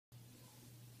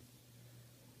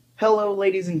Hello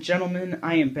ladies and gentlemen,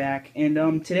 I am back,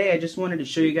 and today I just wanted to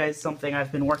show you guys something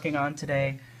I've been working on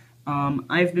today.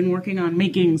 I've been working on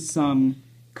making some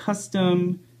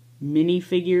custom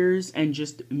minifigures and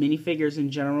just minifigures in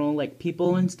general, like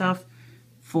people and stuff,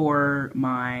 for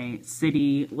my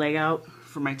city layout,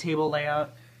 for my table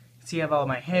layout. See, I have all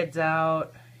my heads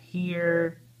out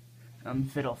here.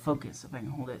 If it'll focus, if I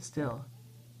can hold it still,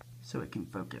 so it can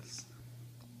focus.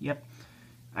 Yep.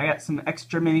 I got some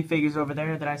extra minifigures over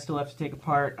there that I still have to take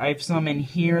apart. I have some in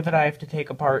here that I have to take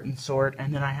apart and sort,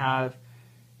 and then I have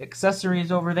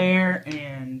accessories over there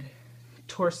and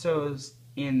torsos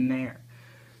in there.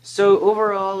 So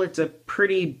overall, it's a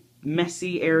pretty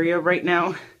messy area right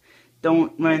now.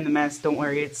 Don't mind the mess, don't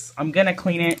worry. I'm gonna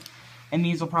clean it, and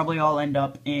these will probably all end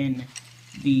up in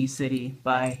the city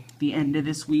by the end of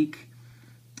this week.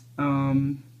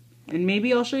 And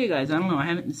maybe I'll show you guys. I don't know, I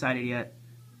haven't decided yet.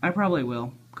 I probably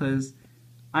will, because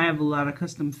I have a lot of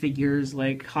custom figures,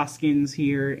 like Hoskins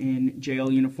here in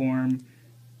jail uniform,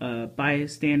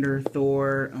 Bystander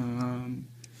Thor,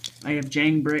 I have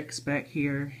Jang Bricks back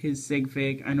here, his sig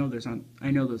fig. I know those aren't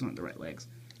the right legs.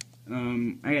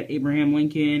 I got Abraham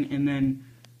Lincoln, and then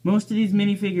most of these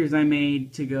minifigures I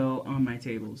made to go on my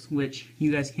tables, which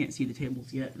you guys can't see the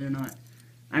tables yet.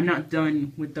 I'm not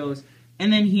done with those.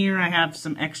 And then here I have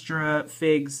some extra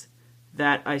figs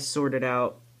that I sorted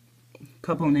out.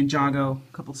 Couple Ninjago,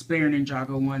 couple spare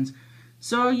Ninjago ones.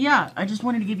 So yeah, I just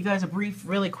wanted to give you guys a brief,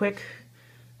 really quick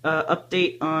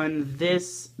update on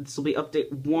this. This will be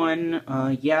update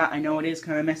 1. Yeah, I know it is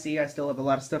kind of messy. I still have a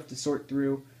lot of stuff to sort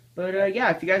through. But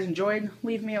yeah, if you guys enjoyed,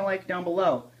 leave me a like down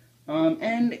below.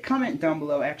 And comment down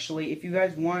below, actually, if you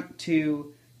guys want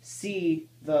to see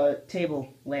the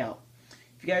table layout.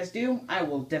 If you guys do, I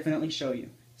will definitely show you.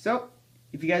 So,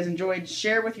 if you guys enjoyed,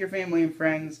 share with your family and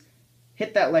friends.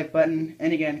 Hit that like button,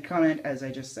 and again, comment as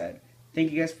I just said.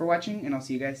 Thank you guys for watching, and I'll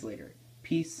see you guys later.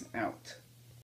 Peace out.